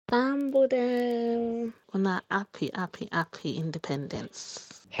assemble them on our happy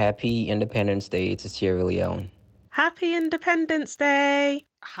independence. Happy Independence Day to Sierra Leone. Happy Independence Day!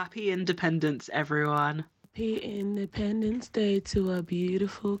 Happy Independence, everyone. Happy Independence Day to our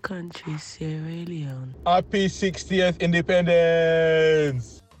beautiful country, Sierra Leone. Happy 60th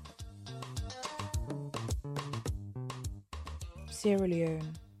Independence! Sierra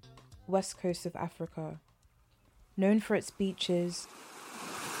Leone, west coast of Africa, known for its beaches,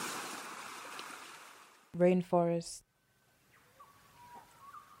 rainforests,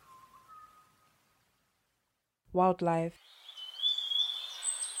 wildlife,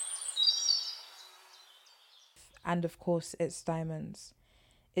 and of course its diamonds.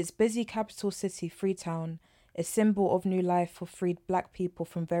 Its busy capital city, Freetown, a symbol of new life for freed black people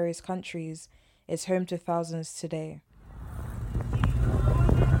from various countries, is home to thousands today.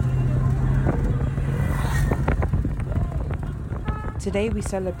 Today we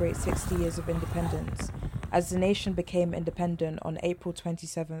celebrate 60 years of independence, as the nation became independent on April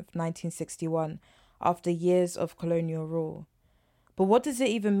 27, 1961, after years of colonial rule. But what does it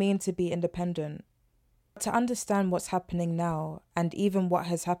even mean to be independent? To understand what's happening now, and even what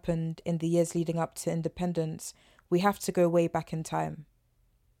has happened in the years leading up to independence, we have to go way back in time.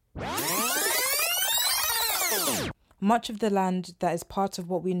 Much of the land that is part of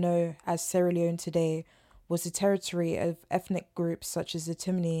what we know as Sierra Leone today was the territory of ethnic groups such as the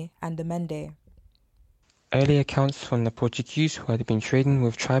Timni and the Mende. Early accounts from the Portuguese, who had been trading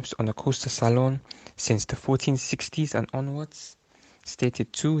with tribes on the coast of Ceylon since the 1460s and onwards,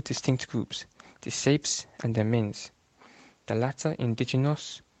 stated two distinct groups, the Sapes and the Mins, the latter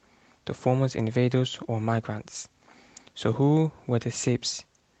indigenous, the former invaders or migrants. So who were the Sapes?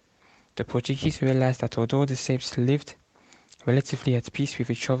 The Portuguese realized that although the Sapes lived relatively at peace with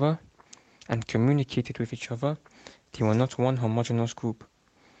each other and communicated with each other, they were not one homogeneous group.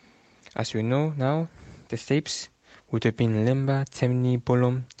 As we know now, the Sapes would have been Limba, Temni,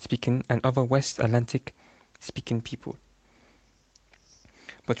 Bolom speaking and other West Atlantic speaking people.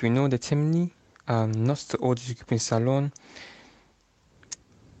 But we know the Temni are not the oldest group in Ceylon.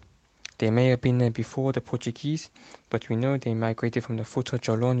 They may have been there before the Portuguese, but we know they migrated from the Fouta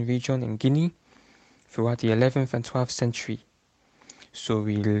Djallon region in Guinea throughout the 11th and 12th century. So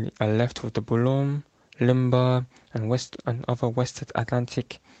we are left with the Bolom, Limba, and other West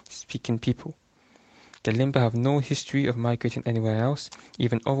Atlantic speaking people. The Limba have no history of migrating anywhere else.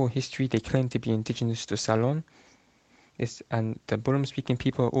 Even oral history, they claim to be indigenous to Ceylon. And the Bolom speaking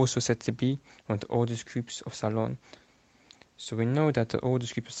people are also said to be one of the oldest groups of Ceylon. So we know that the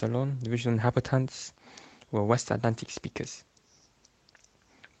oldest group of Ceylon, the original inhabitants, were West Atlantic speakers.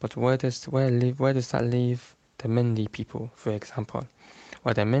 But where does that leave the Mende people, for example?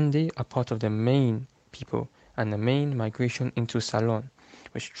 Well, the Mende are part of the main people and the main migration into Ceylon,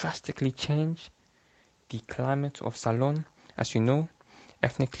 which drastically changed the climate of Ceylon. As you know,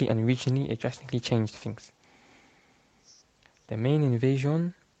 ethnically and regionally, it drastically changed things. The main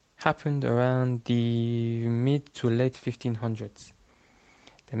invasion happened around the mid to late 1500s.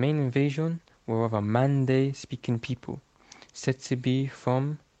 The main invasion were of a Mande-speaking people, said to be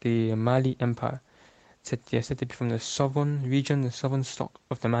from the Mali Empire. They're said to be from the southern region, the southern stock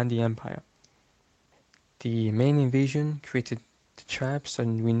of the Mande Empire. The main invasion created the tribes,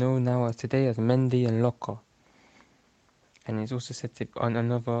 and we know now as today as Mende and Loko. And it's also said to be on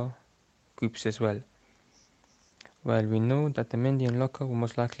other groups as well. Well, we know that the Mende and Loko were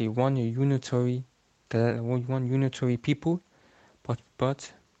most likely one unitary people, but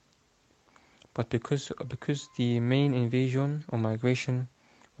because the main invasion or migration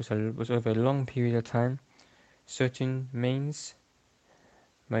was over a long period of time, certain Mains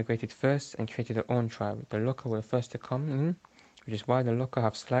migrated first and created their own tribe. The Loko were the first to come in, which is why the Loko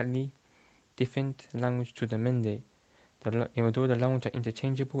have slightly different language to the Mende. Although the language are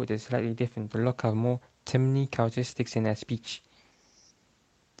interchangeable, it is slightly different. The Loko have more Temni characteristics in their speech,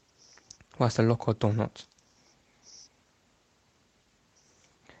 whilst the Loko do not.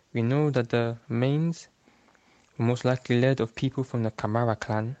 We know that the Mains were most likely led of people from the Kamara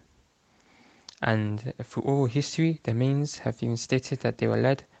clan, and through oral history, the Mains have even stated that they were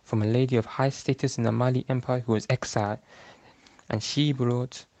led from a lady of high status in the Mali Empire who was exiled, and she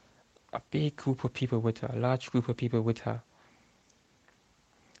brought a big group of people with her, a large group of people with her.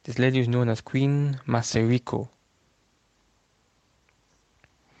 This lady is known as Queen Masariko.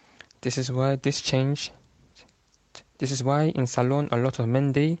 This is why in Ceylon a lot of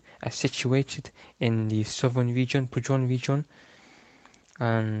Mende are situated in the southern region, Pujon region,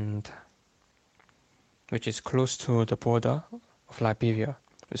 and which is close to the border of Liberia.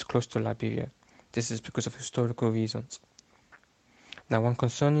 It's close to Liberia. This is because of historical reasons. Now, one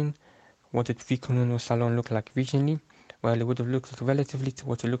concerning What did pre-colonial Ceylon look like regionally? Well, it would have looked relatively to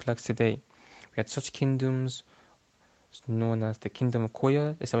what it looked like today. We had such kingdoms known as the Kingdom of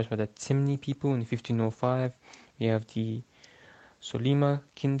Koya, established by the Timni people in 1505. We have the Solima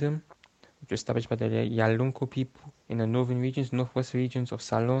Kingdom, which was established by the Yalunko people in the northwest regions of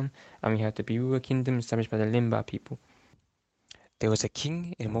Ceylon, and we have the Birua Kingdom established by the Limba people. There was a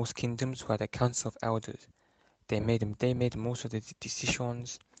king in most kingdoms who had a council of elders. They made most of the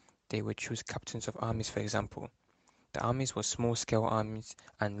decisions. They would choose captains of armies, for example. The armies were small-scale armies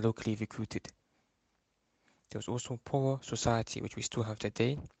and locally recruited. There was also poorer society, which we still have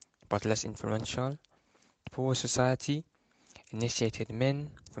today, but less influential. Poorer society initiated men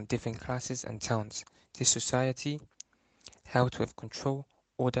from different classes and towns. This society helped with control,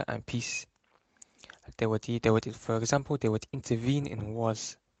 order, and peace. For example, they would intervene in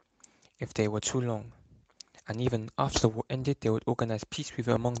wars if they were too long. And even after the war ended, they would organize peace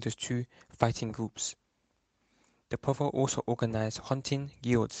among those two fighting groups. The poor also organized hunting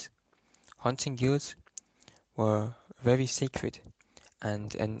guilds. Hunting guilds were very sacred,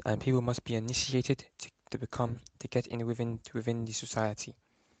 and people must be initiated to get in within the society.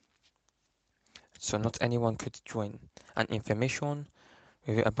 So not anyone could join, and information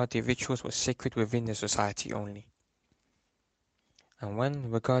about the rituals was sacred within the society only. And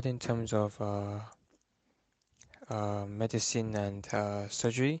when regarding terms of medicine and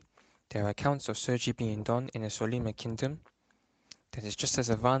surgery, there are accounts of surgery being done in the Solima Kingdom that is just as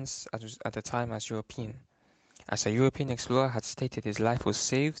advanced at the time as European. As a European explorer had stated, his life was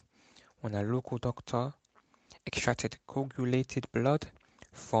saved when a local doctor extracted coagulated blood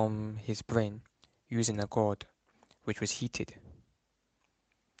from his brain using a gourd, which was heated.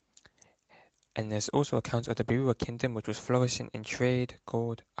 And there's also accounts of the Birua Kingdom, which was flourishing in trade,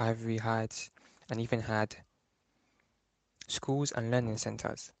 gold, ivory, hides, and even had schools and learning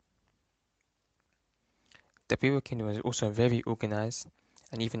centers. The Birua Kingdom was also very organized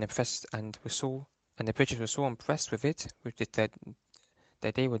and even oppressed, and the British were so impressed with it,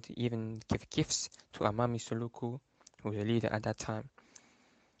 that they would even give gifts to Amami Suluku, who was a leader at that time,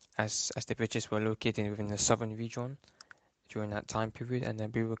 as the British were located within the southern region during that time period, and the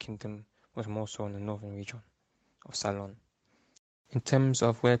Birua Kingdom was more so in the northern region of Ceylon. In terms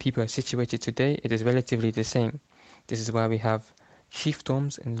of where people are situated today, it is relatively the same. This is why we have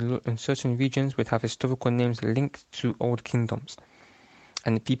chiefdoms in certain regions would have historical names linked to old kingdoms.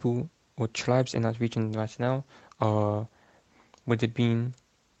 And the people or tribes in that region right now would have been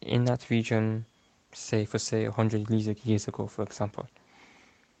in that region, say 100 years ago, for example.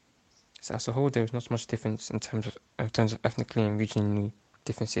 So as a whole, there is not much difference in terms of ethnically and regionally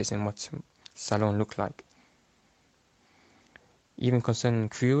differences in what Ceylon looked like. Even concerning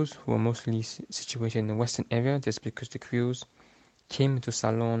Creoles, who are mostly situated in the western area, that's because the Creoles came to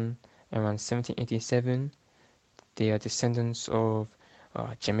Ceylon around 1787. They are descendants of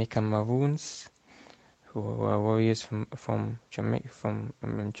Jamaican Maroons, who were warriors from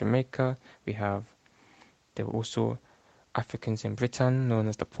Jamaica. There were also Africans in Britain, known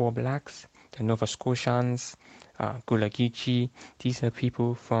as the Poor Blacks, the Nova Scotians, Gullah Geechee. These are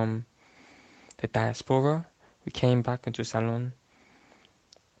people from the diaspora who came back into Ceylon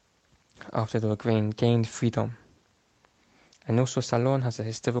after they gained freedom. And also Ceylon has a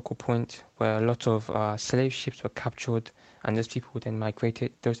historical point where a lot of slave ships were captured, and those people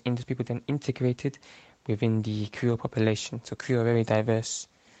then integrated within the Creole population. So Creole are very diverse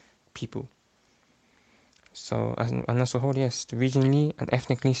people. So and as a whole, yes, regionally and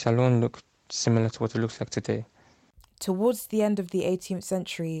ethnically, Ceylon looked similar to what it looks like today. Towards the end of the 18th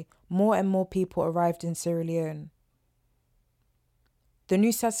century, more and more people arrived in Sierra Leone. The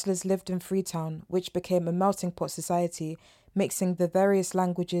new settlers lived in Freetown, which became a melting pot society, mixing the various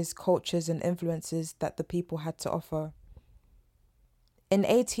languages, cultures, and influences that the people had to offer. In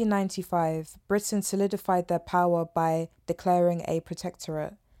 1895, Britain solidified their power by declaring a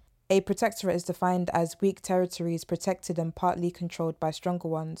protectorate. A protectorate is defined as weak territories protected and partly controlled by stronger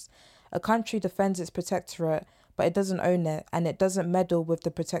ones. A country defends its protectorate, but it doesn't own it, and it doesn't meddle with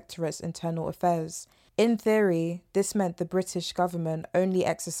the protectorate's internal affairs. In theory, this meant the British government only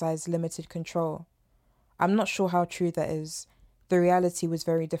exercised limited control. I'm not sure how true that is. The reality was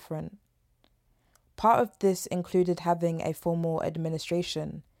very different. Part of this included having a formal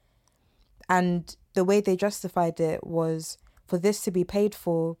administration, and the way they justified it was, for this to be paid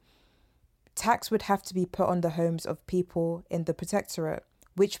for, tax would have to be put on the homes of people in the protectorate,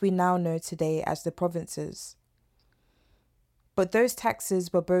 which we now know today as the provinces. But those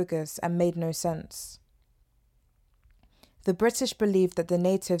taxes were bogus and made no sense. The British believed that the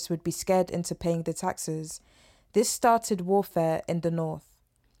natives would be scared into paying the taxes. This started warfare in the north.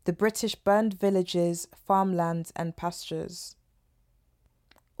 The British burned villages, farmlands, and pastures.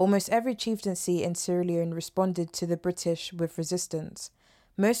 Almost every chieftaincy in Sierra Leone responded to the British with resistance.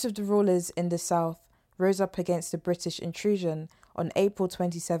 Most of the rulers in the south rose up against the British intrusion on April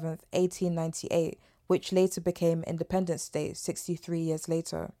 27, 1898, which later became Independence Day 63 years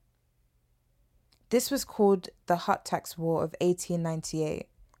later. This was called the Hut Tax War of 1898,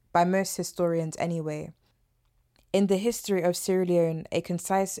 by most historians anyway. In the History of Sierra Leone, a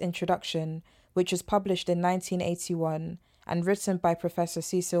concise introduction, which was published in 1981 and written by Professor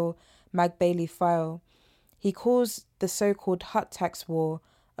Cecil McBailey-File, he calls the so-called Hut Tax War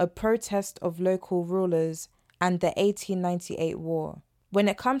a protest of local rulers and the 1898 war. When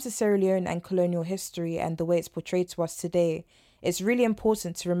it comes to Sierra Leone and colonial history and the way it's portrayed to us today, it's really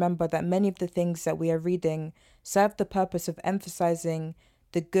important to remember that many of the things that we are reading serve the purpose of emphasizing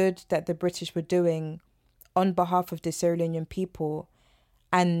the good that the British were doing on behalf of the Sierra Leonean people,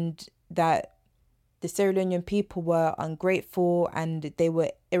 and that the Sierra Leonean people were ungrateful and they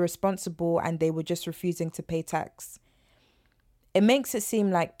were irresponsible and they were just refusing to pay tax. It makes it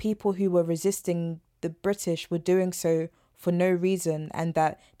seem like people who were resisting the British were doing so for no reason and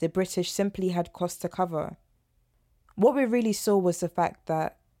that the British simply had costs to cover. What we really saw was the fact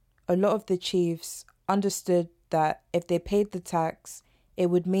that a lot of the chiefs understood that if they paid the tax, it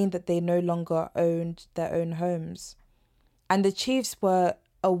would mean that they no longer owned their own homes. And the chiefs were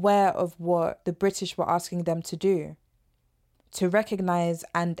aware of what the British were asking them to do, to recognise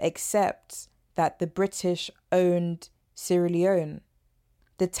and accept that the British owned Sierra Leone.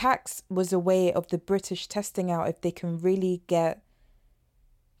 The tax was a way of the British testing out if they can really get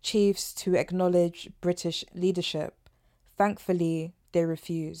chiefs to acknowledge British leadership. Thankfully, they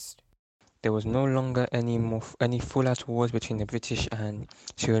refused. There was no longer any full-out wars between the British and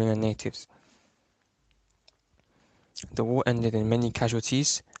Sierra Leone natives. The war ended in many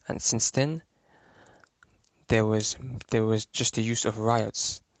casualties, and since then, there was just the use of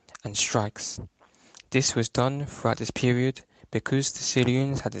riots and strikes. This was done throughout this period because the Sierra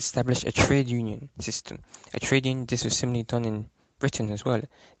Leoneans had established a trade union system. This was similarly done in Britain as well.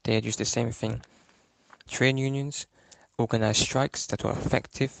 They had used the same thing. Trade unions organized strikes that were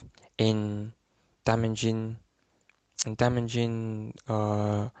effective in damaging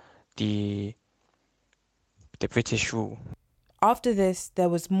the British rule. After this, there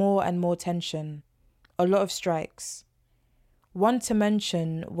was more and more tension, a lot of strikes. One to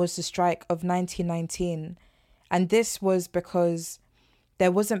mention was the strike of 1919, and this was because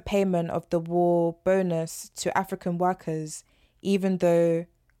there wasn't payment of the war bonus to African workers, even though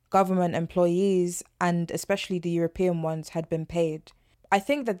government employees, and especially the European ones, had been paid. I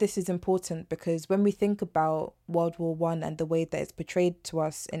think that this is important because when we think about World War I and the way that it's portrayed to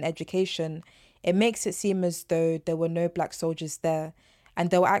us in education, it makes it seem as though there were no black soldiers there, and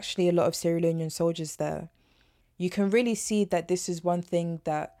there were actually a lot of Sierra Leonean soldiers there. You can really see that this is one thing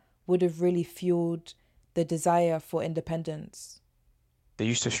that would have really fueled the desire for independence. The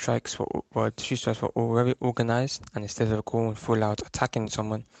use of strikes were all very organized, and instead of going full out attacking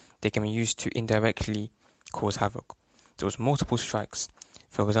someone, they can be used to indirectly cause havoc. There was multiple strikes.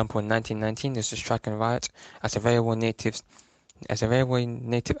 For example, in 1919, there's a strike and riot as the very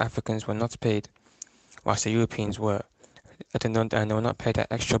native Africans were not paid, whilst the Europeans were, and they were not paid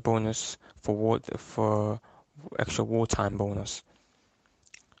that extra bonus for extra wartime bonus.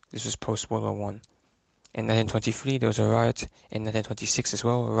 This was post World War I. In 1923, there was a riot. In 1926 as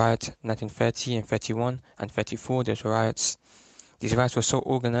well, a riot. 1930 and 31 and 34, there were riots. These riots were so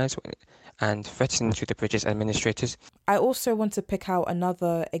organized and threatening to the British administrators. I also want to pick out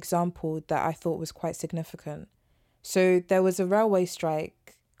another example that I thought was quite significant. So there was a railway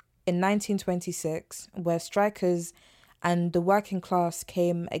strike in 1926 where strikers and the working class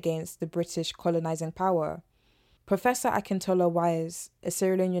came against the British colonizing power. Professor Akintola Wise, a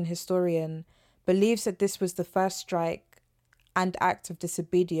Sierra Leonean historian, believes that this was the first strike and act of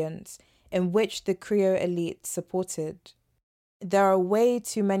disobedience in which the Creole elite supported. There are way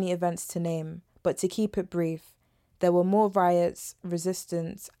too many events to name, but to keep it brief, there were more riots,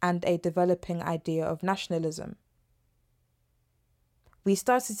 resistance, and a developing idea of nationalism. We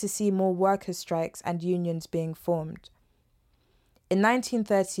started to see more workers' strikes and unions being formed. In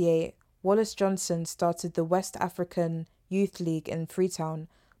 1938, Wallace Johnson started the West African Youth League in Freetown,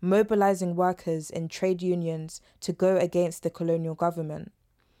 mobilizing workers in trade unions to go against the colonial government.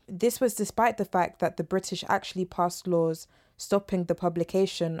 This was despite the fact that the British actually passed laws stopping the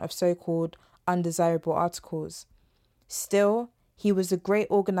publication of so-called undesirable articles. Still, he was a great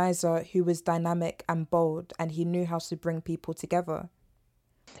organizer who was dynamic and bold, and he knew how to bring people together.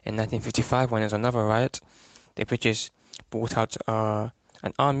 In 1955, when there was another riot, the British brought out a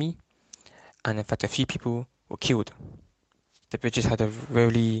an army, and in fact a few people were killed. The British had a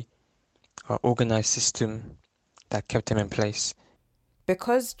really organized system that kept them in place.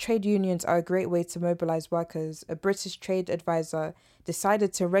 Because trade unions are a great way to mobilize workers, a British trade advisor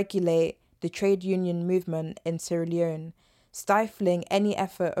decided to regulate the trade union movement in Sierra Leone, stifling any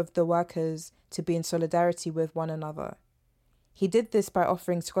effort of the workers to be in solidarity with one another. He did this by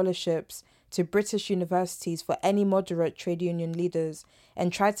offering scholarships to British universities for any moderate trade union leaders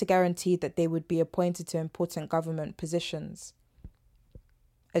and tried to guarantee that they would be appointed to important government positions.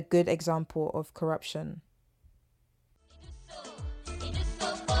 A good example of corruption.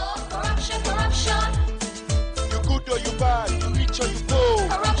 Corruption. You good or you bad, you rich or you poor.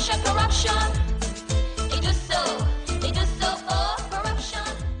 Corruption. It is so, oh, corruption.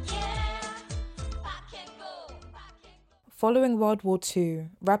 Yeah. Back and go. Following World War II,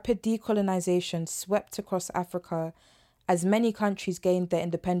 rapid decolonization swept across Africa as many countries gained their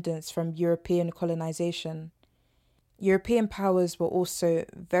independence from European colonization. European powers were also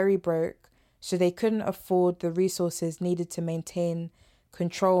very broke, so they couldn't afford the resources needed to maintain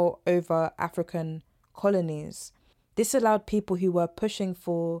control over African colonies. This allowed people who were pushing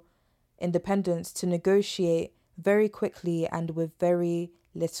for independence to negotiate very quickly and with very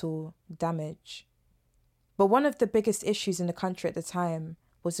little damage. But one of the biggest issues in the country at the time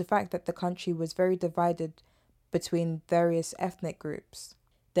was the fact that the country was very divided between various ethnic groups.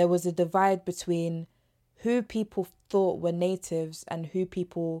 There was a divide between who people thought were natives and who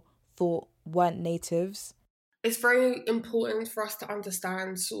people thought weren't natives. It's very important for us to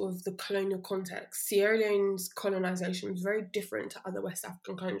understand sort of the colonial context. Sierra Leone's colonization was very different to other West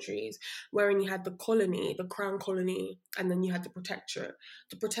African countries, wherein you had the colony, the crown colony, and then you had the protectorate.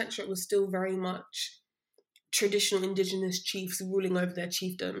 The protectorate was still very much traditional indigenous chiefs ruling over their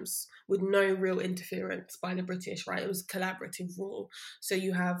chiefdoms with no real interference by the British, right? It was collaborative rule. So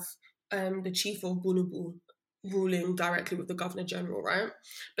you have the chief of Bunubu ruling directly with the Governor General, right?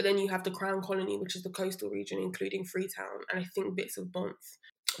 But then you have the Crown Colony, which is the coastal region, including Freetown, and I think bits of Banff,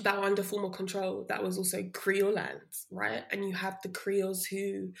 that were under former control. That was also Creole lands, right? And you have the Creoles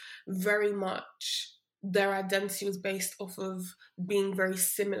who very much, their identity was based off of being very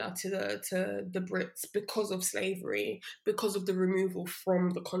similar to the Brits because of slavery, because of the removal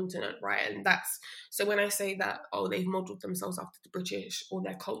from the continent, right? And that's, so when I say that, oh, they've modelled themselves after the British, or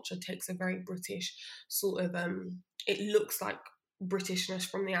their culture takes a very British sort of, it looks like Britishness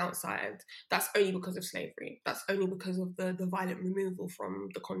from the outside, that's only because of slavery. That's only because of the violent removal from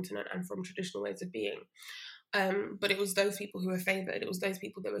the continent and from traditional ways of being. But it was those people who were favoured. It was those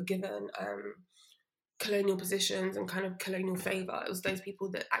people that were given colonial positions and kind of colonial favour. It was those people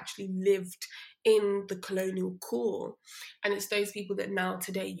that actually lived in the colonial core. And it's those people that now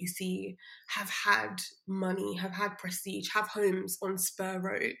today you see have had money, have had prestige, have homes on Spur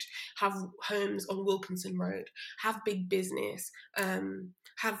Road, have homes on Wilkinson Road, have big business,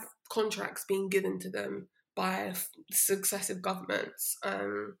 have contracts being given to them by successive governments,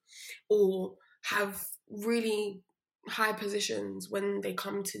 or have really high positions when they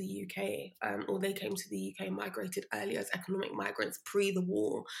come to the UK, or they came to the UK, migrated early as economic migrants pre the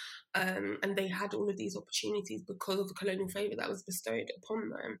war, and they had all of these opportunities because of the colonial favour that was bestowed upon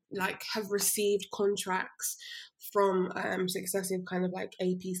them, like have received contracts from successive kind of like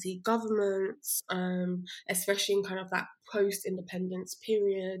APC governments, especially in kind of that post-independence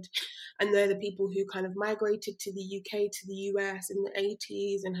period. And they're the people who kind of migrated to the UK, to the US in the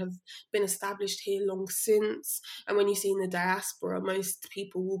 80s and have been established here long since. And when you see in the diaspora, most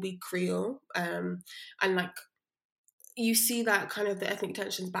people will be Creole. And like, you see that kind of the ethnic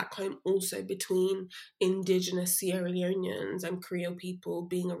tensions back home also between indigenous Sierra Leoneans and Creole people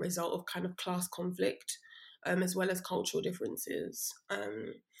being a result of kind of class conflict, as well as cultural differences.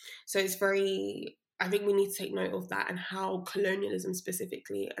 So it's very, I think we need to take note of that and how colonialism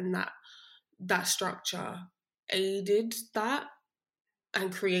specifically and that structure aided that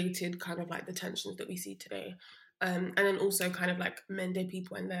and created kind of like the tensions that we see today. And then also kind of like Mende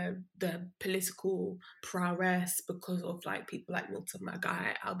people and their political prowess because of like people like Milton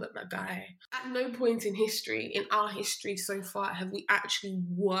Magai, Albert Magai. At no point in history, in our history so far, have we actually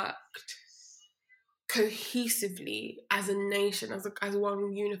worked cohesively as a nation, as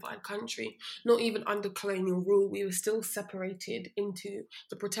one unified country. Not even under colonial rule, we were still separated into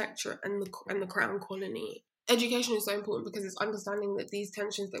the protectorate and the crown colony. Education is so important because it's understanding that these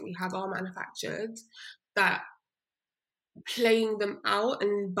tensions that we have are manufactured, that playing them out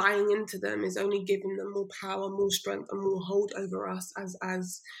and buying into them is only giving them more power, more strength, and more hold over us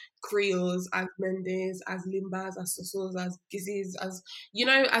as Creoles, as Mendes, as Limbas, as Sosos, as Gizis, as, you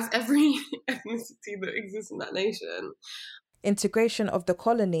know, as every ethnicity that exists in that nation. Integration of the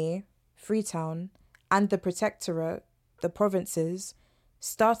colony, Freetown, and the protectorate, the provinces,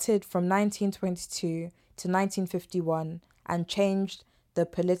 started from 1922 to 1951 and changed the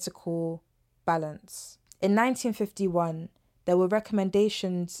political balance. In 1951, there were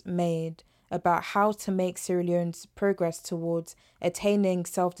recommendations made about how to make Sierra Leone's progress towards attaining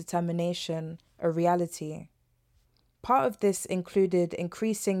self-determination a reality. Part of this included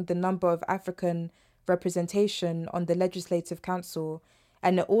increasing the number of African representation on the Legislative Council,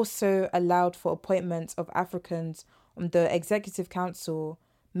 and it also allowed for appointments of Africans on the Executive Council,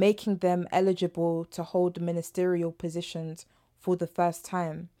 making them eligible to hold ministerial positions for the first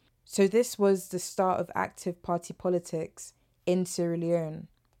time. So this was the start of active party politics in Sierra Leone.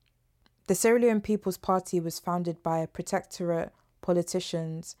 The Sierra Leone People's Party was founded by protectorate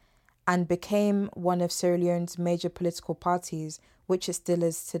politicians and became one of Sierra Leone's major political parties, which it still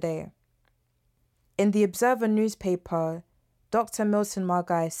is today. In the Observer newspaper, Dr. Milton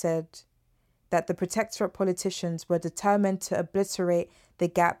Margai said that the protectorate politicians were determined to obliterate the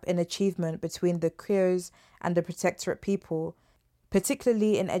gap in achievement between the Creoles and the protectorate people,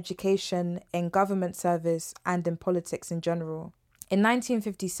 particularly in education, in government service, and in politics in general. In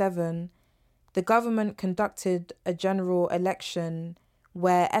 1957, the government conducted a general election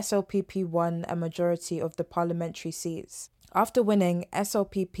where SLPP won a majority of the parliamentary seats. After winning,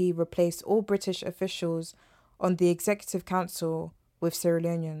 SLPP replaced all British officials on the Executive Council with Sierra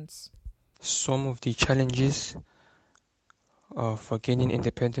Leoneans. Some of the challenges for gaining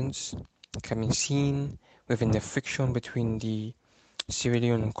independence can be seen within the friction between the Sierra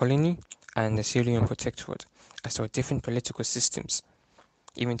Leone colony and the Sierra Leone protectorate, as there are different political systems.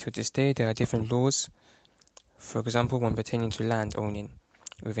 Even to this day, there are different laws, for example, one pertaining to land owning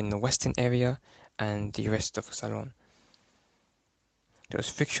within the western area and the rest of Salon. There was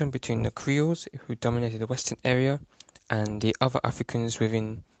friction between the Creoles, who dominated the western area, and the other Africans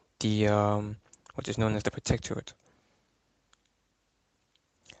within the what is known as the protectorate.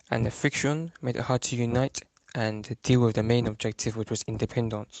 And the friction made it hard to unite and deal with the main objective, which was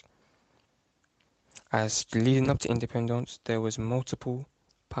independence. As leading up to independence, there was multiple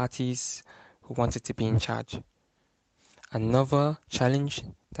parties who wanted to be in charge. Another challenge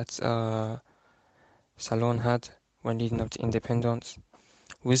that Salon had when leading up to independence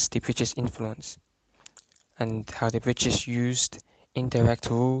was the British influence and how the British used indirect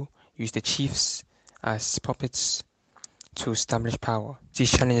rule, used the chiefs as puppets to establish power.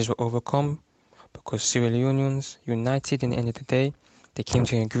 These challenges were overcome because Sierra Leoneans united in the end of the day. They came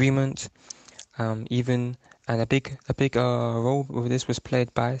to an agreement, and a big role with this was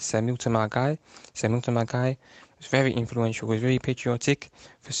played by Sir Milton Margai. Sir Milton Margai was very influential, was very patriotic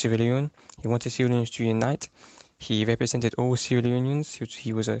for Sierra Leone. He wanted Sierra Leoneans to unite. He represented all Sierra Leoneans.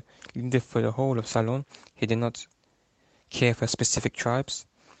 He was a leader for the whole of Salon. He did not care for specific tribes.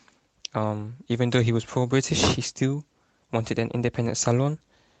 Even though he was pro-British, he still wanted an independent Salon.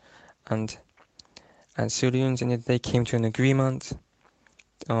 And Sierra Leoneans in the day came to an agreement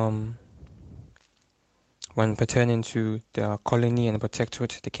when pertaining to the colony and the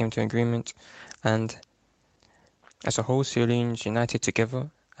protectorate. They came to an agreement, and as a whole, Sierra Leoneans united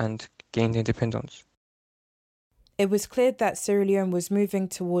together and gained independence. It was clear that Sierra Leone was moving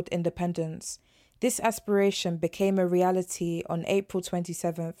toward independence. This aspiration became a reality on April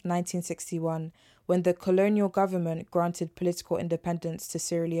 27, 1961, when the colonial government granted political independence to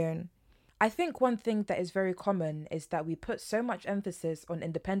Sierra Leone. I think one thing that is very common is that we put so much emphasis on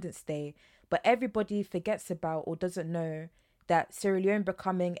Independence Day, but everybody forgets about or doesn't know that Sierra Leone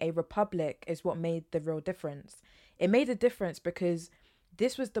becoming a republic is what made the real difference. It made a difference because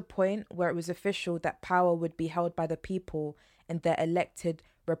this was the point where it was official that power would be held by the people and their elected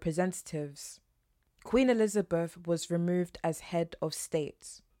representatives. Queen Elizabeth was removed as head of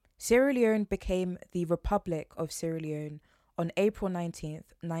state. Sierra Leone became the Republic of Sierra Leone on April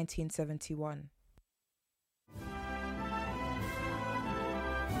 19th, 1971.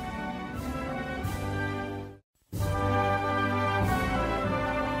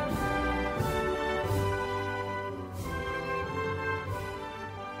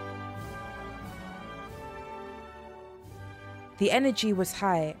 The energy was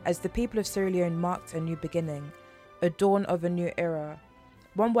high as the people of Sierra Leone marked a new beginning, a dawn of a new era,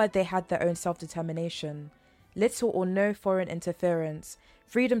 one where they had their own self-determination, little or no foreign interference,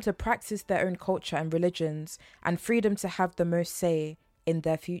 freedom to practice their own culture and religions, and freedom to have the most say in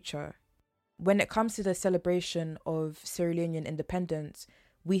their future. When it comes to the celebration of Sierra Leonean independence,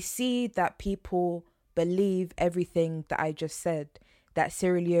 we see that people believe everything that I just said, that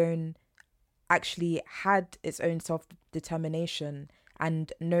Sierra Leone actually had its own self-determination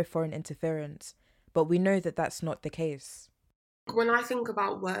and no foreign interference. But we know that that's not the case. When I think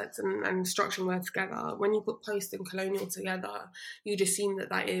about words and structuring words together, when you put post and colonial together, you just assume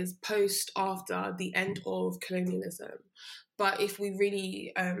that is post after the end of colonialism. But if we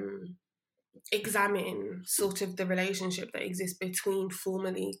really examine sort of the relationship that exists between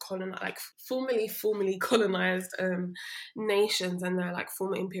formerly colonized nations and their like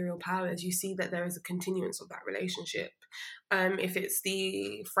former imperial powers, you see that there is a continuance of that relationship. If it's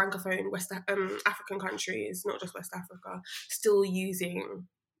the francophone African countries, not just West Africa, still using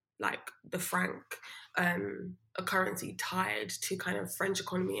like the franc, a currency tied to kind of French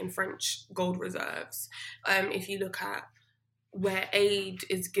economy and French gold reserves. If you look at where aid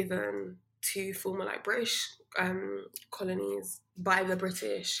is given to former like British colonies by the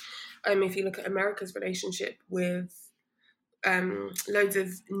British, if you look at America's relationship with loads of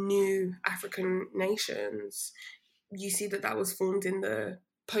new African nations, you see that was formed in the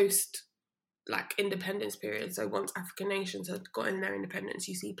post like independence period. So once African nations had gotten their independence,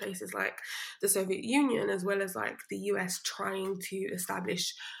 you see places like the Soviet Union as well as like the US trying to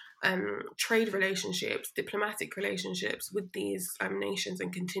establish trade relationships, diplomatic relationships with these nations,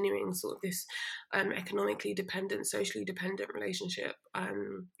 and continuing sort of this economically dependent, socially dependent relationship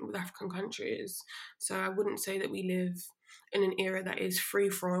with African countries. So I wouldn't say that we live in an era that is free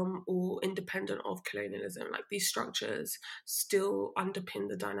from or independent of colonialism. Like, these structures still underpin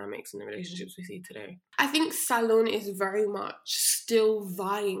the dynamics and the relationships we see today. I think Salon is very much still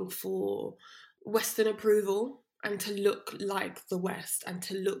vying for Western approval and to look like the West and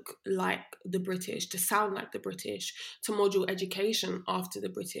to look like the British, to sound like the British, to model education after the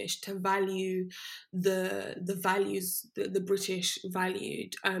British, to value the values that the British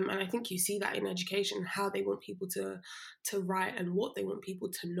valued. And I think you see that in education, how they want people to write and what they want people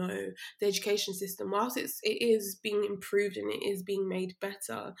to know. The education system, whilst it is being improved and it is being made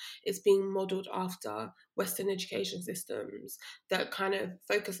better, it's being modelled after Western education systems that kind of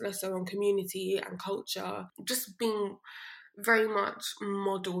focus less so on community and culture, just being very much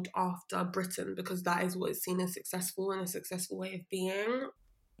modelled after Britain, because that is what is seen as successful and a successful way of being.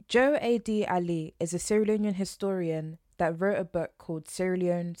 Joe A.D. Ali is a Sierra Leonean historian that wrote a book called Sierra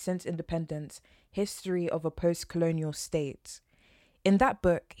Leone Since Independence, History of a Post-Colonial State. In that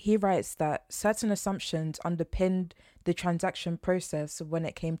book, he writes that certain assumptions underpinned the transaction process when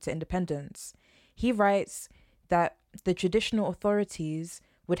it came to independence. He writes that the traditional authorities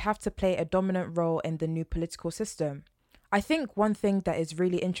would have to play a dominant role in the new political system. I think one thing that is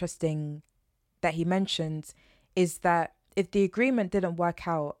really interesting that he mentions is that if the agreement didn't work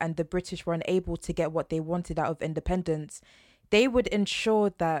out and the British were unable to get what they wanted out of independence, they would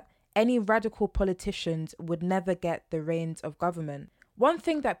ensure that any radical politicians would never get the reins of government. One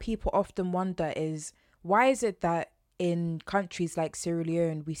thing that people often wonder is, why is it that in countries like Sierra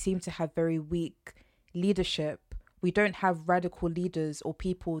Leone, we seem to have very weak leadership? We don't have radical leaders or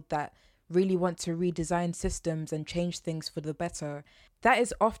people that really want to redesign systems and change things for the better. That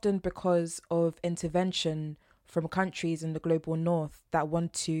is often because of intervention from countries in the global north that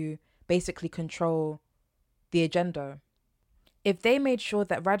want to basically control the agenda. If they made sure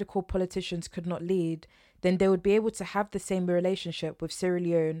that radical politicians could not lead, then they would be able to have the same relationship with Sierra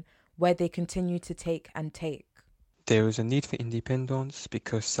Leone, where they continue to take and take. There was a need for independence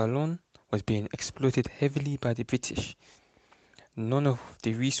because Ceylon was being exploited heavily by the British. None of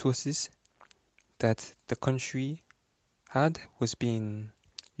the resources that the country had was being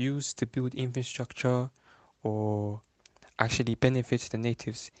used to build infrastructure or actually benefit the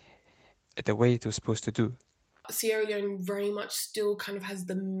natives the way it was supposed to do. Sierra Leone very much still kind of has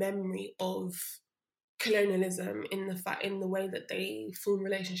the memory of colonialism in the way that they form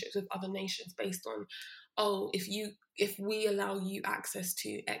relationships with other nations based on, if we allow you access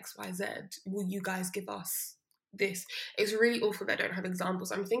to XYZ, will you guys give us this? It's really awful that I don't have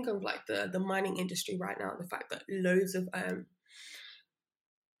examples. I'm thinking of like the mining industry right now, the fact that loads of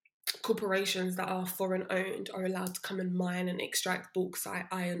corporations that are foreign owned are allowed to come and mine and extract bauxite,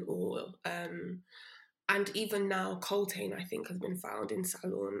 iron ore, and even now coltan, I think, has been found in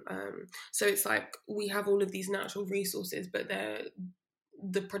Salon. So it's like we have all of these natural resources, but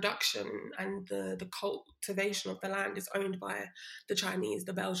the production and the cultivation of the land is owned by the Chinese,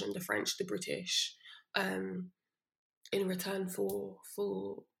 the Belgian, the French, the British, in return for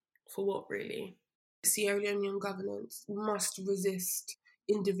what, really? Sierra Leonean governance must resist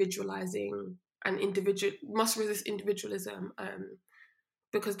individualizing and must resist individualism,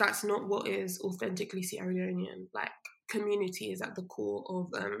 because that's not what is authentically Sierra Leonean. Like, community is at the core of,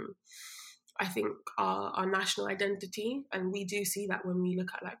 I think, our national identity, and we do see that when we look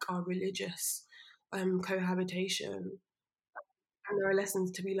at like our religious cohabitation. And there are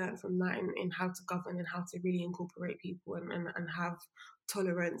lessons to be learned from that in how to govern and how to really incorporate people and have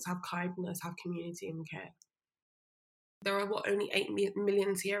tolerance, have kindness, have community and care. There are only 8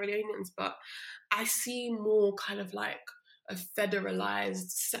 million Sierra Leoneans, but I see more kind of like a federalized,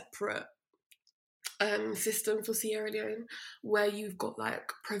 separate system for Sierra Leone, where you've got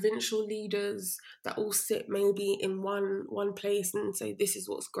like provincial leaders that all sit maybe in one place and say this is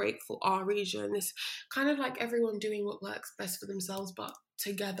what's great for our region. This kind of like everyone doing what works best for themselves, but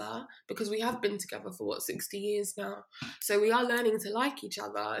together, because we have been together for 60 years now. So we are learning to like each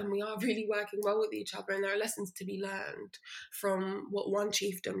other and we are really working well with each other, and there are lessons to be learned from what one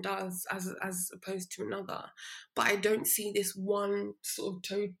chiefdom does as opposed to another. But I don't see this one sort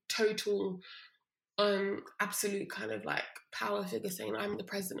of total absolute kind of like power figure saying I'm the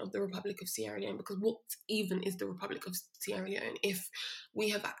president of the Republic of Sierra Leone, because what even is the Republic of Sierra Leone if we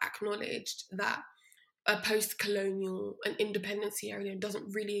have acknowledged that a post-colonial and independent Sierra Leone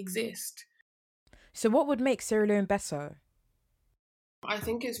doesn't really exist? So what would make Sierra Leone better? I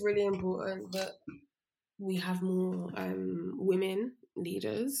think it's really important that we have more women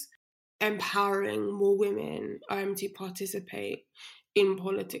leaders, empowering more women to participate in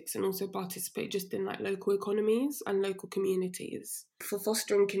politics and also participate just in like local economies and local communities. For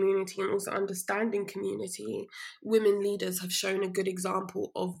fostering community and also understanding community, women leaders have shown a good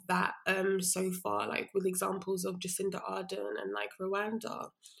example of that so far, like with examples of Jacinda Ardern and like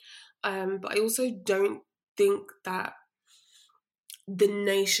Rwanda. But I also don't think that the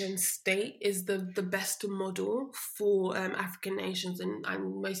nation state is the best model for African nations and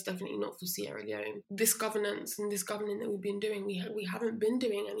most definitely not for Sierra Leone. This governance and this governing that we've been doing, we haven't been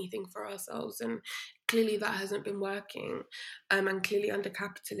doing anything for ourselves, and clearly that hasn't been working. And clearly under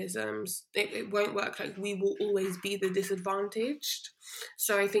capitalism, it won't work. Like, we will always be the disadvantaged.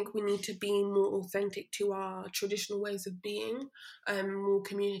 So I think we need to be more authentic to our traditional ways of being, more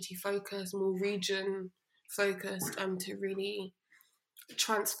community focused, more region focused, to really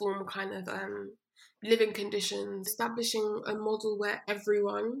transform kind of living conditions, establishing a model where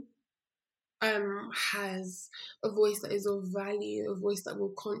everyone has a voice that is of value, a voice that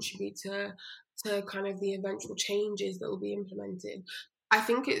will contribute to kind of the eventual changes that will be implemented. I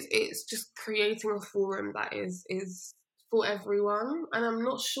think it's just creating a forum that is for everyone, and I'm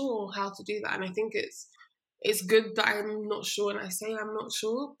not sure how to do that. And I think it's good that I'm not sure, and I say I'm not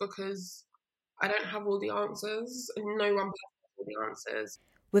sure because I don't have all the answers, and no one the answers.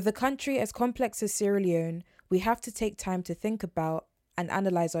 With a country as complex as Sierra Leone, we have to take time to think about and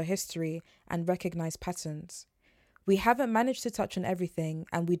analyse our history and recognise patterns. We haven't managed to touch on everything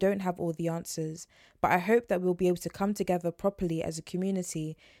and we don't have all the answers, but I hope that we'll be able to come together properly as a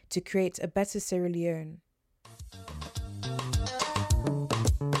community to create a better Sierra Leone.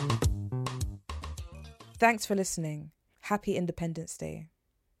 Thanks for listening. Happy Independence Day.